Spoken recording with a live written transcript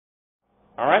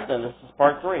Alright then, this is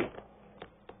part 3.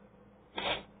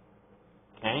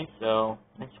 Okay, so,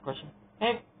 next question.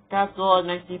 Hey, Godzilla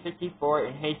 1954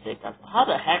 and Hey Sick Godzilla. How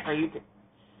the heck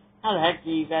do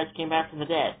you guys came back from the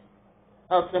dead?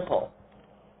 Oh, simple.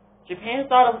 Japan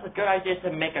thought it was a good idea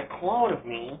to make a clone of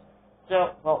me,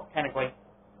 so, well, technically.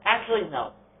 Actually,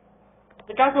 no.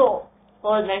 The Godzilla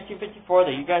 1954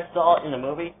 that you guys saw in the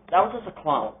movie, that was just a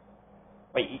clone.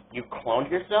 Wait, you cloned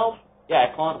yourself? Yeah,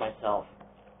 I cloned myself.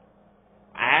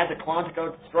 I had the clone to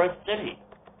go destroy the city.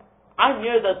 I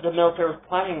knew that the military was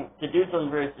planning to do something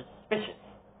very suspicious.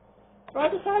 So I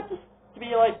decided to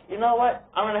be like, you know what?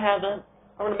 I'm gonna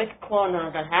make a clone, and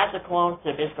I'm gonna have the clone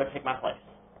to basically take my place.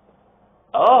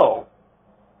 Oh.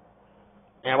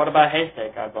 And what about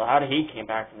Haystack Godzilla? How did he came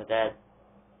back from the dead?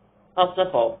 Oh,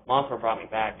 simple. Monster brought me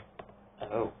back.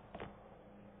 Oh.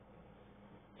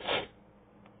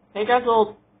 Hey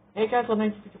Godzilla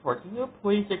 1954, can you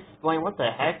please explain what the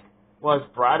heck was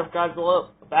Bride of Godzilla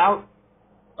about?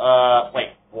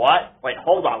 Wait, what? Wait,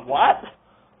 hold on, what?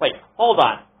 Wait, hold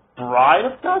on. Bride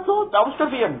of Godzilla? That was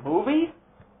going to be a movie?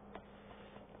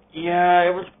 Yeah,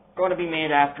 it was going to be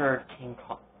made after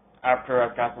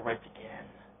Godzilla Rights Again.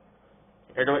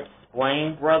 Here to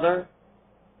explain, brother?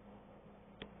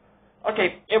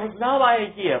 Okay, it was not my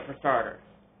idea, for starters.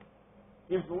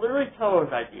 It was literally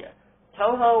Toho's idea.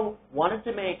 Toho wanted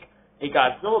to make a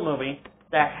Godzilla movie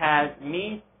that has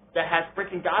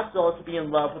freaking Godzilla to be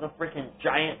in love with a freaking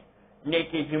giant,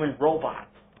 naked human robot.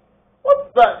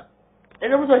 What the?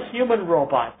 And it was a human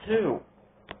robot, too.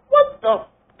 What the?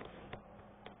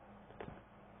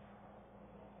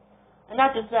 And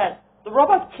not just that, the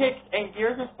robot kicks and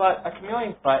gears his butt, a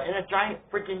chameleon's butt, in a giant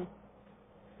freaking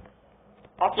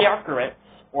Archaeopteryx,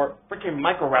 or freaking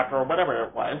Microraptor, or whatever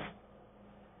it was.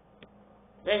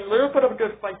 They literally put up a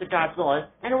good fight to Godzilla,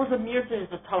 and it was immune to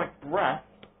his atomic breath.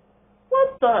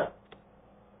 What the?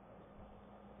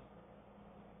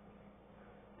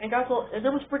 And Godzilla, and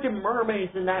there was freaking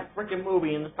mermaids in that freaking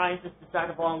movie, and the scientists decided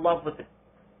to fall in love with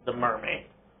the mermaid.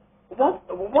 What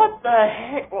the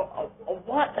heck?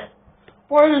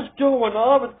 What is going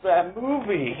on with that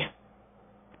movie?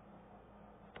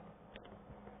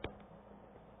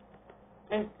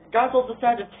 And Godzilla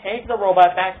decided to take the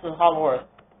robot back to the Hollow Earth.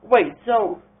 Wait,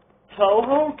 so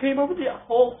Toho came up with the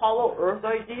whole Hollow Earth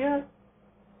idea?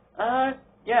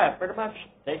 Yeah, pretty much.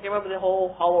 They came up with the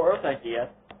whole Hollow Earth idea.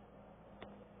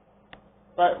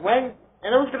 But and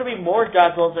there was going to be more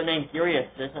Godzillas named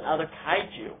Giriuses and other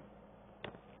kaiju.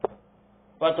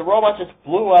 But the robot just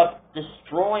blew up,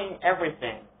 destroying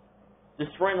everything.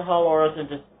 Destroying the Hollow Earth and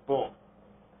just boom.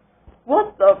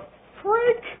 What the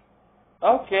frick?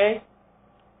 Okay.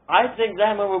 I think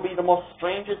that movie will be the most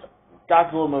strangest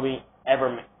Godzilla movie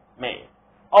ever made.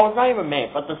 Oh, it's not even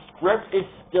made, but the script is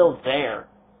still there.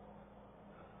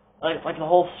 Like the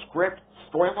whole script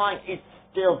storyline is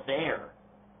still there.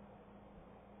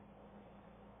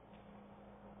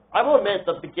 I will admit,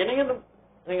 the beginning of the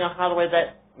thing on how the way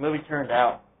that movie turned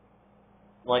out,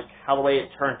 like how the way it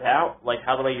turned out, like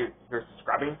how the way you're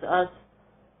describing it to us,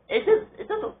 it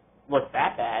doesn't look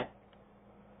that bad.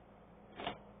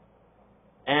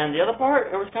 And the other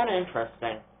part, it was kind of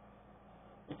interesting.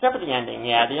 Except for the ending.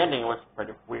 Yeah, the ending was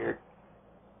pretty weird.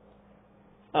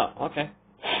 Oh, okay.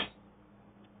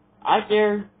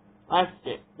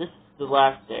 This is the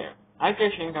last dare. I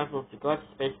dare Shin Godzilla to go out to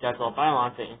Space Godzilla by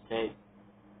launch it and say,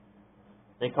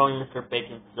 they call him Mr.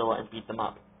 Baconzilla and beat them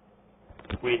up.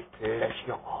 With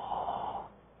pleasure.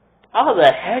 How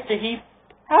the heck can he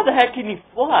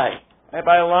fly? Right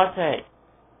by a latte.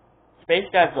 Space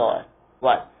Godzilla.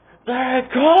 What? They're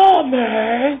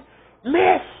coming,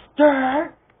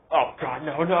 Mister! Oh God,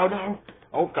 no.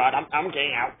 Oh God, I'm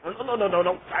getting out. No.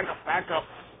 Back up.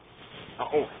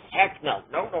 Oh, heck no.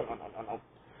 No.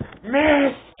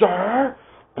 Mister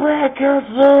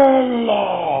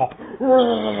Baconzilla!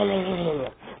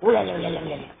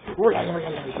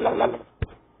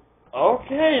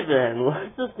 Okay then,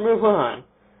 let's just move on.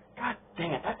 God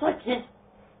dang it, that's like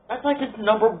his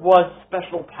number one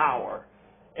special power.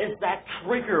 Is that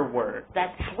trigger word.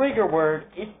 That trigger word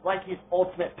is like his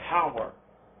ultimate power.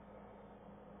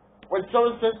 When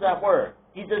someone says that word,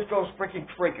 he just goes freaking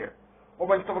trigger. Or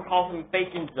when someone calls him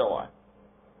Baconzilla,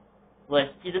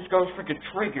 like, he just goes freaking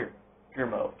trigger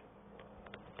mode.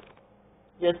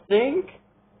 You think?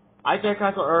 I dare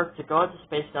Godzilla Earth to go into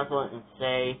Space Godzilla and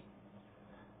say,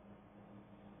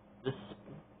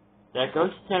 that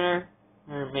Ghost Center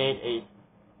made a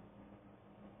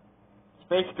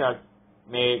Space God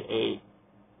made a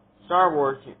Star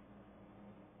Wars.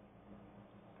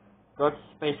 Go to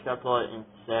Space Godzilla and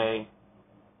say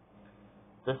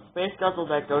The space Godzilla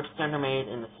that Godzilla made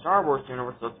in the Star Wars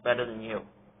universe looks better than you.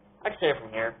 I can say it from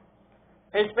here.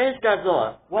 Hey, Space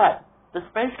Godzilla. What? The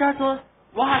Space Godzilla?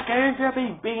 What? Can't you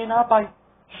be beaten up by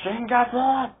Shin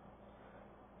Godzilla?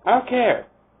 I don't care.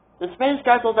 The Space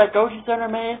Godzilla that Goji Center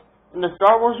made in the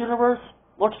Star Wars universe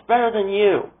looks better than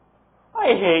you.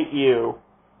 I hate you.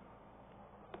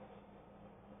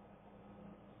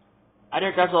 I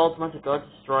dare Godzilla Ultimate to go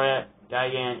destroy it,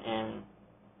 Gigan, and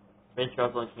Space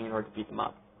Godzilla and King in order to beat them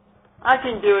up. I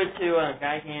can do it to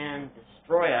Gigan,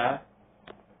 Destroya.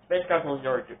 Space Godzilla's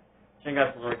already Shin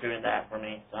Godzilla's already doing that for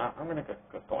me, so I'm gonna go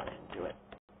on and do it.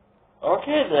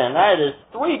 Okay then, that is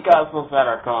 3 Godzillas that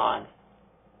are gone.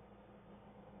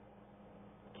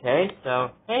 Okay,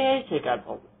 so, hey,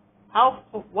 Godzilla.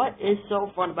 What is so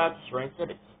fun about destroying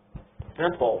cities?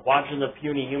 Simple, watching the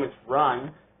puny humans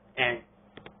run and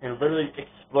literally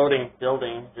exploding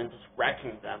buildings and just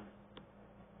wrecking them.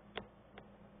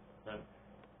 So,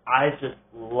 I just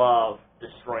love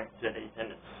destroying cities,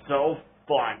 and it's so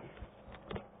fun.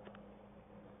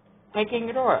 Hey, King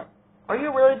Ghidorah, are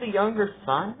you really the younger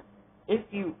son? If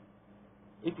you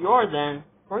are, then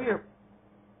who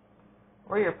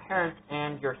are your parents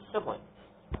and your siblings?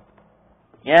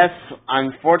 Yes,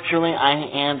 unfortunately, I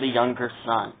am the younger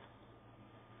son.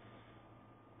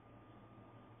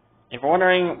 If you're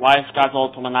wondering why Scott's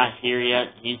Ultima not here yet,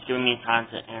 he's giving me time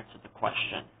to answer the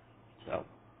question. So,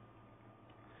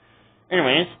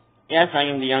 anyways, yes, I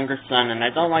am the younger son, and I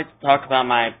don't like to talk about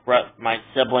my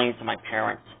siblings and my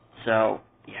parents. So,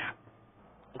 yeah.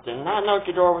 I did not know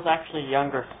Ghidorah was actually a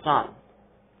younger son.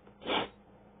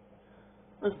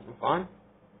 This is fun.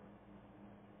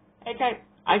 Hey, guys,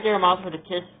 I dare Mouser to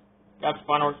kiss God's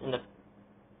followers in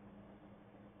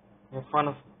front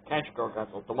of Kaijiro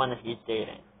Godzilla, the one that he's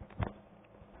dating.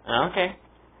 Okay.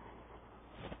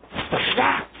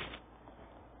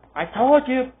 I told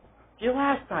you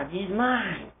last time, he's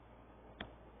mine.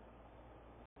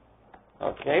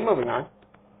 Okay, moving on.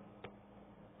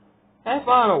 Hey,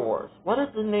 Final Wars, what is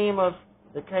the name of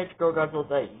the Kaijiro Godzilla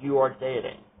that you are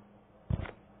dating?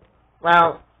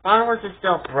 Well, Final Wars is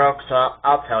still broke, so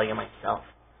I'll tell you myself.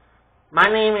 My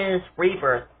name is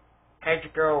Rebirth,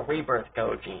 Kaijiro Rebirth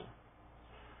Goji.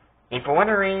 If you're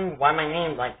wondering why my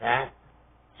name's like that,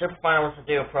 Super Final wants to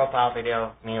do a profile video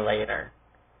of me later,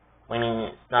 when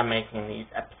he's done making these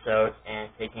episodes and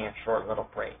taking a short little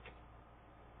break.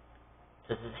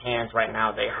 Because his hands right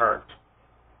now, they hurt.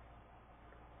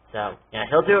 So, yeah,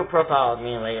 he'll do a profile of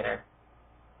me later.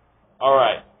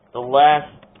 Alright, the last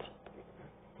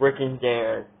freaking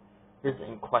dare is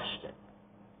in question.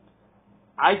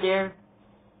 I dare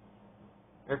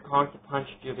Kong to punch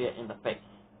Juvia in the face.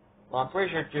 Well, I'm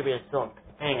pretty sure Juvia is still in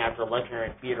pain after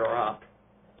Legendary beat her up.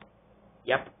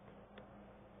 Yep.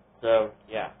 So,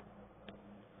 yeah.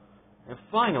 And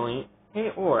finally, hey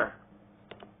Or,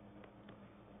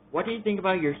 what do you think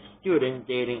about your student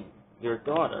dating your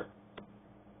daughter?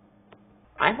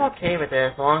 I'm okay with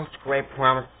it as long as Gray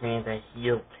promises me that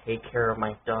he'll take care of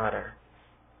my daughter.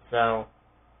 So,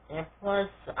 and plus,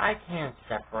 I can't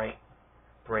separate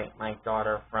my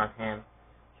daughter from him.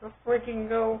 She'll freaking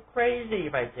go crazy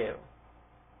if I do.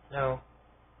 So,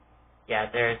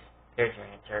 yeah, there's your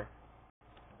answer.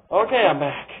 Okay, I'm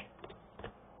back.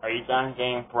 Are you done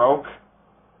getting broke?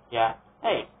 Yeah.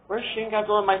 Hey, where's Shin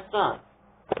Godzilla and my son?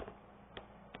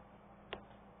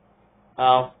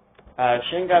 Oh,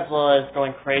 Shin Godzilla is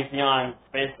going crazy on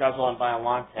Space Godzilla and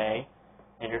Biollante,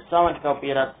 and your son went to go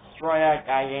beat up Destroya,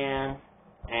 Gigan,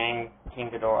 and King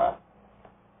Ghidorah.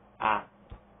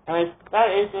 Anyways,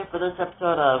 that is it for this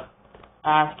episode of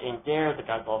Ask and Dare, the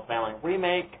Godzilla Family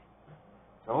Remake.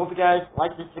 So I hope you guys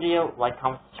like this video, like,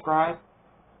 comment, subscribe.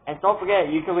 And don't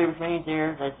forget, you can leave as many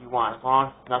dares as you want, as long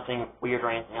as it's nothing weird or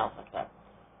anything else like that.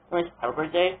 Anyways, have a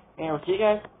great day, and we'll see you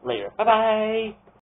guys later. Bye-bye!